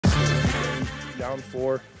down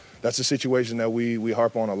 4, that's a situation that we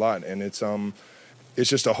harp on a lot, and it's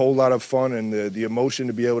just a whole lot of fun, and the emotion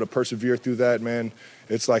to be able to persevere through that, man,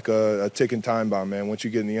 it's like a ticking time bomb, man. Once you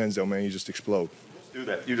get in the end zone, man, you just explode. Do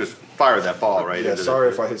that. You just fired that ball right Yeah, into sorry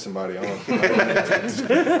if I hit somebody. I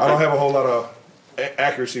don't have a whole lot of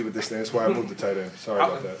accuracy with this thing. That's why I moved the tight end. Sorry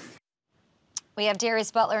about that. We have Darius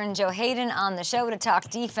Butler and Joe Hayden on the show to talk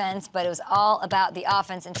defense, but it was all about the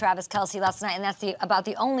offense and Travis Kelce last night, and that's about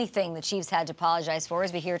the only thing the Chiefs had to apologize for.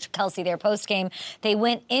 As we hear Kelce their postgame, they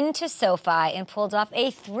went into SoFi and pulled off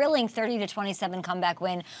a thrilling 30-27 comeback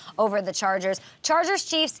win over the Chargers.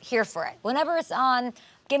 Chargers-Chiefs, here for it. Whenever it's on,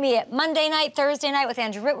 give me it Monday night, Thursday night with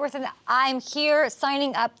Andrew Whitworth, and I'm here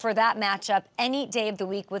signing up for that matchup any day of the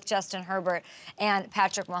week with Justin Herbert and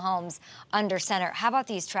Patrick Mahomes under center. How about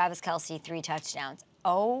these Travis Kelce 3 touchdowns?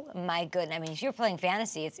 Oh my goodness. I mean, if you're playing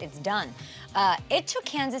fantasy, it's done. It took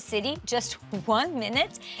Kansas City just 1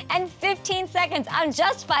 minute and 15 seconds on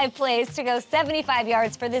just 5 plays to go 75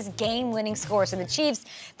 yards for this game-winning score. So the Chiefs,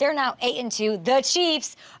 they're now 8-2. The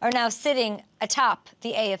Chiefs are now sitting atop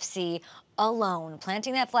the AFC alone,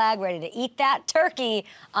 planting that flag, ready to eat that turkey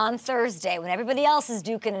on Thursday when everybody else is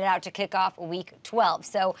duking it out to kick off week 12.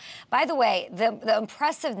 So, by the way, the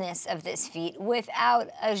impressiveness of this feat without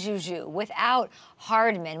a Juju, without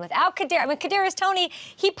Hardman, without Kadarius Toney,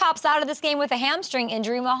 he pops out of this game with a hamstring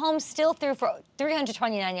injury. Mahomes still threw for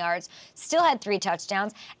 329 yards, still had 3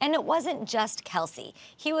 touchdowns, and it wasn't just Kelce.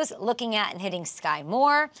 He was looking at and hitting Sky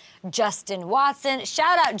Moore, Justin Watson,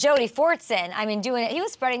 shout out Jody Fortson. I mean, doing it. He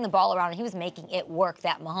was spreading the ball around, and he was making it work,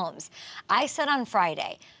 that Mahomes. I said on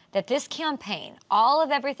Friday that this campaign, all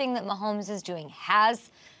of everything that Mahomes is doing,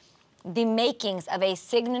 has the makings of a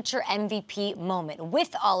signature MVP moment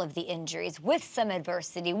with all of the injuries, with some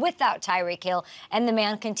adversity, without Tyreek Hill, and the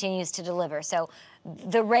man continues to deliver. So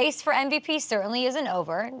the race for MVP certainly isn't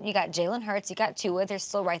over. You got Jalen Hurts, you got Tua, they're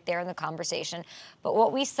still right there in the conversation. But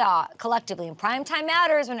what we saw collectively, and primetime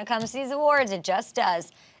matters when it comes to these awards, it just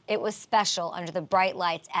does. It was special under the bright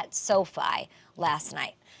lights at SoFi last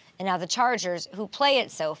night. And now the Chargers, who play at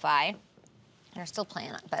SoFi, they're still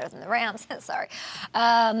playing better than the Rams, sorry.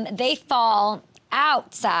 They fall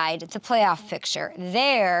outside the playoff picture.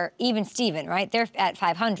 They're even Steven, right? They're at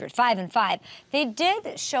 500, 5-5. They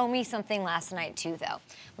did show me something last night too, though.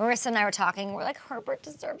 Marissa and I were talking. We're like, Herbert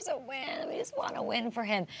deserves a win. We just want to win for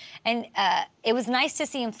him. And it was nice to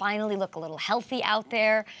see him finally look a little healthy out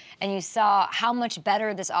there. And you saw how much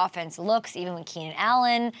better this offense looks, even when Keenan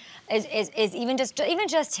Allen is even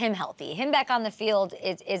just him healthy. Him back on the field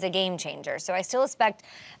is a game changer. So I still expect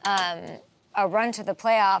a run to the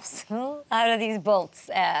playoffs out of these Bolts,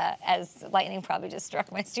 as lightning probably just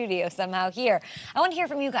struck my studio somehow here. I want to hear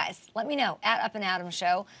from you guys. Let me know, at Up and Adam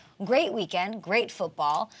Show. Great weekend, great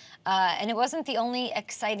football, and it wasn't the only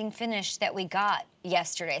exciting finish that we got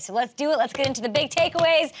yesterday. So let's do it. Let's get into the big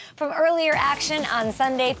takeaways from earlier action on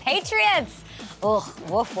Sunday. Patriots. Ugh,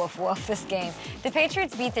 woof, woof, woof, this game. The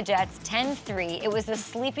Patriots beat the Jets 10-3. It was the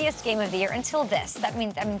sleepiest game of the year until this. That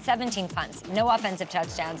means, 17 punts, no offensive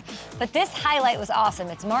touchdowns. But this highlight was awesome.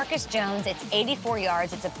 It's Marcus Jones. It's 84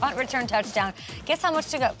 yards. It's a punt return touchdown. Guess how much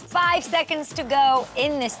to go? 5 seconds to go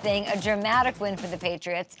in this thing. A dramatic win for the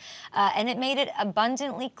Patriots. And it made it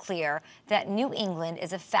abundantly clear that New England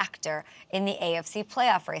is a factor in the AFC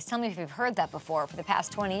playoff race. Tell me if you've heard that before for the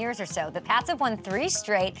past 20 years or so. The Pats have won 3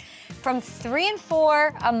 straight, from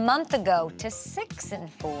 3-4 a month ago to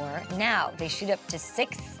 6-4. Now they shoot up to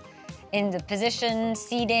 6th in the position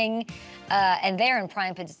seeding, and they're in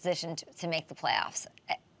prime position to make the playoffs.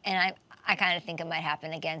 And I kind of think it might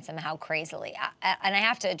happen again somehow crazily. And I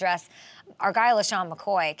have to address, our guy LaShawn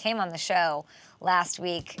McCoy came on the show last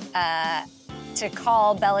week to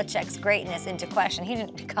call Belichick's greatness into question. He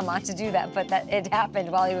didn't come on to do that, but it happened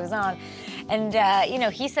while he was on. And,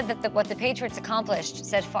 he said that what the Patriots accomplished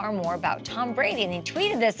said far more about Tom Brady, and he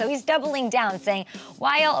tweeted this, so he's doubling down, saying,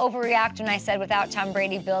 why I'll overreact when I said without Tom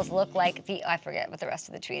Brady, Bills look like I forget what the rest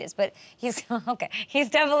of the tweet is, but he's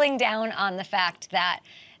doubling down on the fact that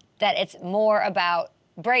it's more about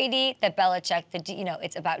Brady, that Belichick,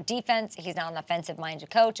 it's about defense. He's not an offensive-minded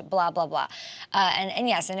coach, blah, blah, blah. And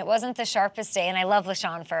yes, and it wasn't the sharpest day, and I love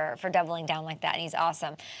LaShawn for doubling down like that, and he's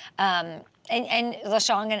awesome. And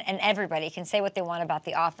LaShawn and everybody can say what they want about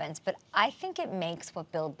the offense, but I think it makes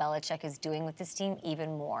what Bill Belichick is doing with this team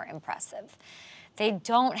even more impressive. They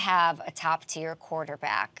don't have a top-tier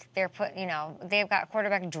quarterback. They've got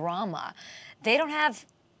quarterback drama. They don't have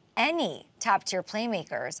any top-tier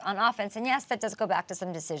playmakers on offense. And yes, that does go back to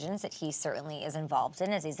some decisions that he certainly is involved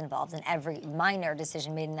in, as he's involved in every minor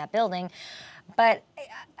decision made in that building. But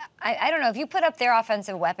I don't know, if you put up their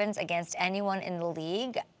offensive weapons against anyone in the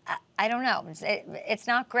league, I don't know. It's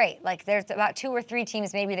not great. Like, there's about 2 or 3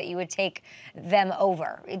 teams maybe that you would take them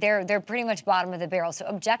over. They're pretty much bottom of the barrel. So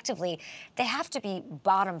objectively, they have to be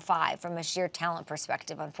bottom 5 from a sheer talent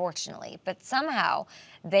perspective, unfortunately. But somehow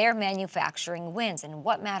they're manufacturing wins. And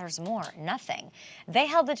what matters more? Nothing. They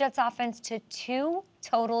held the Jets offense to 2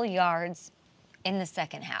 total yards in the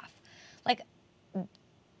second half. Like,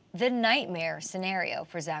 the nightmare scenario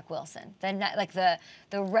for Zach Wilson.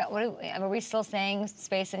 Are we still saying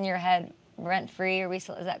space in your head rent free? Is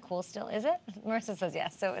that cool still? Is it? Marissa says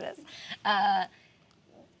yes, so it is.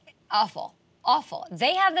 Awful.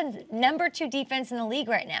 They have the number 2 defense in the league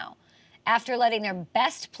right now after letting their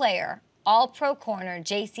best player, all-pro corner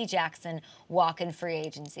J.C. Jackson, walk in free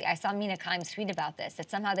agency. I saw Mina Kimes tweet about this,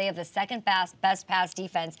 that somehow they have the second best pass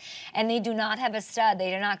defense, and they do not have a stud.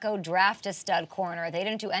 They did not go draft a stud corner. They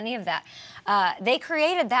didn't do any of that. They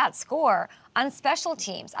created that score on special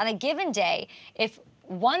teams. On a given day, if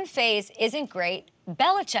one phase isn't great,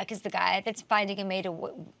 Belichick is the guy that's finding a way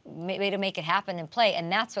to make it happen and play,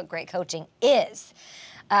 and that's what great coaching is.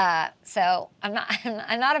 So I'm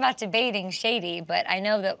not about debating Shady, but I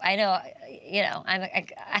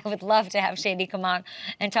would love to have Shady come on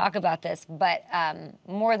and talk about this. But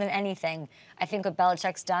more than anything, I think what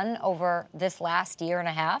Belichick's done over this last year and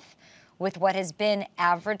a half with what has been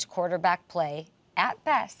average quarterback play at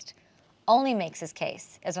best only makes his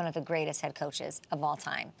case as one of the greatest head coaches of all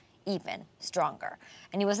time even stronger.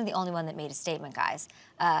 And he wasn't the only one that made a statement, guys.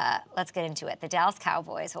 Let's get into it. The Dallas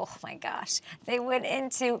Cowboys, oh my gosh, they went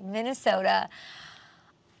into Minnesota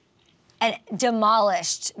and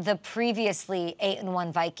demolished the previously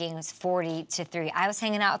 8-1 Vikings 40-3. I was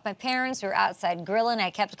hanging out with my parents. We were outside grilling.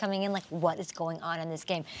 I kept coming in like, what is going on in this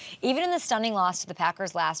game? Even in the stunning loss to the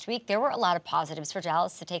Packers last week, there were a lot of positives for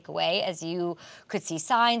Dallas to take away, as you could see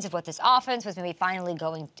signs of what this offense was maybe finally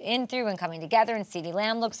going in through and coming together, and CeeDee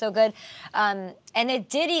Lamb looked so good. And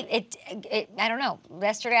I don't know,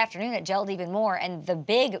 yesterday afternoon it gelled even more, and the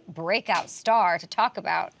big breakout star to talk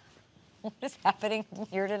about, what is happening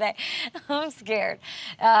here today? I'm scared.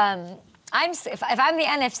 If I'm the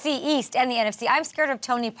NFC East and the NFC, I'm scared of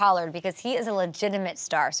Tony Pollard because he is a legitimate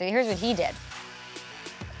star. So here's what he did.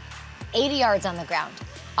 80 yards on the ground,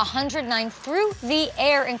 109 through the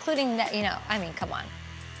air, including that, come on.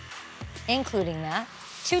 Including that,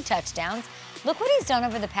 2 touchdowns. Look what he's done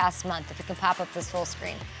over the past month, if we can pop up this full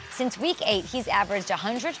screen. Since week 8, he's averaged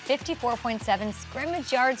 154.7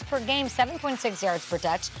 scrimmage yards per game, 7.6 yards per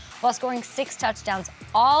touch, while scoring 6 touchdowns.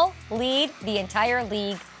 All lead the entire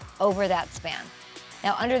league over that span.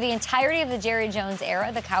 Now, under the entirety of the Jerry Jones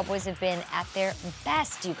era, the Cowboys have been at their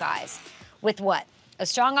best, you guys. With what? A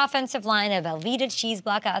strong offensive line, a Velveeta cheese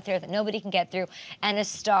block out there that nobody can get through, and a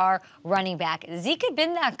star running back. Zeke had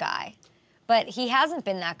been that guy. But he hasn't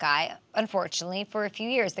been that guy, unfortunately, for a few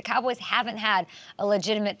years. The Cowboys haven't had a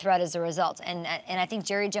legitimate threat as a result. And I think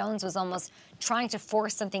Jerry Jones was almost trying to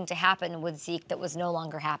force something to happen with Zeke that was no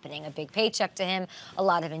longer happening. A big paycheck to him, a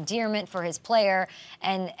lot of endearment for his player,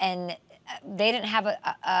 and they didn't have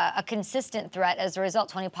a consistent threat as a result.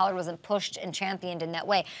 Tony Pollard wasn't pushed and championed in that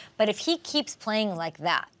way. But if he keeps playing like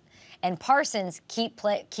that, and Parsons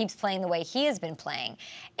keeps playing the way he has been playing,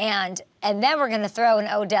 and then we're going to throw an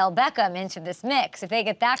Odell Beckham into this mix. If they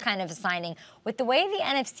get that kind of a signing, with the way the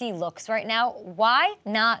NFC looks right now, why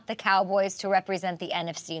not the Cowboys to represent the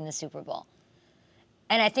NFC in the Super Bowl?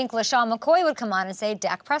 And I think LaShawn McCoy would come on and say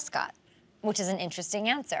Dak Prescott, which is an interesting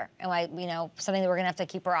answer, and something that we're going to have to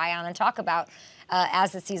keep our eye on and talk about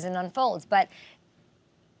as the season unfolds. But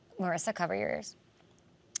Marissa, cover your ears.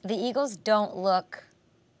 The Eagles don't look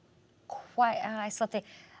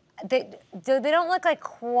they don't look like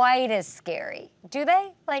quite as scary, do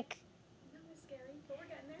they? Like, not as scary, but we're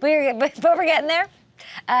getting there. But we're getting there.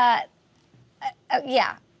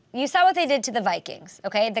 Yeah, you saw what they did to the Vikings.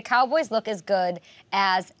 Okay, the Cowboys look as good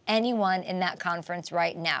as anyone in that conference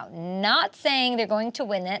right now. Not saying they're going to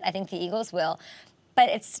win it. I think the Eagles will. But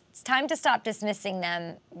it's time to stop dismissing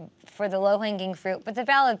them for the low-hanging fruit, but the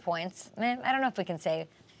valid points. Man, I don't know if we can say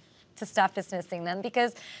to stop dismissing them,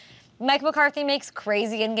 because Mike McCarthy makes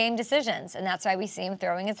crazy in-game decisions, and that's why we see him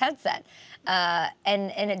throwing his headset.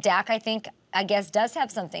 And Dak, I guess, does have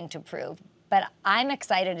something to prove. But I'm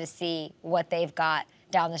excited to see what they've got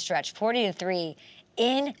down the stretch. 40-3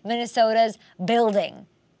 in Minnesota's building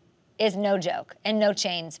is no joke, and no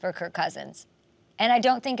chains for Kirk Cousins. And I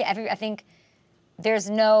think there's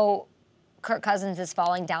no Kirk Cousins is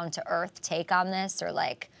falling down to earth take on this, or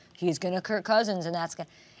like he's gonna Kirk Cousins and that's gonna.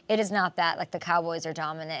 It is not that. Like, the Cowboys are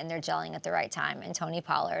dominant and they're gelling at the right time. And Tony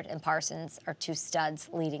Pollard and Parsons are 2 studs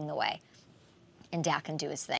leading the way. And Dak can do his thing.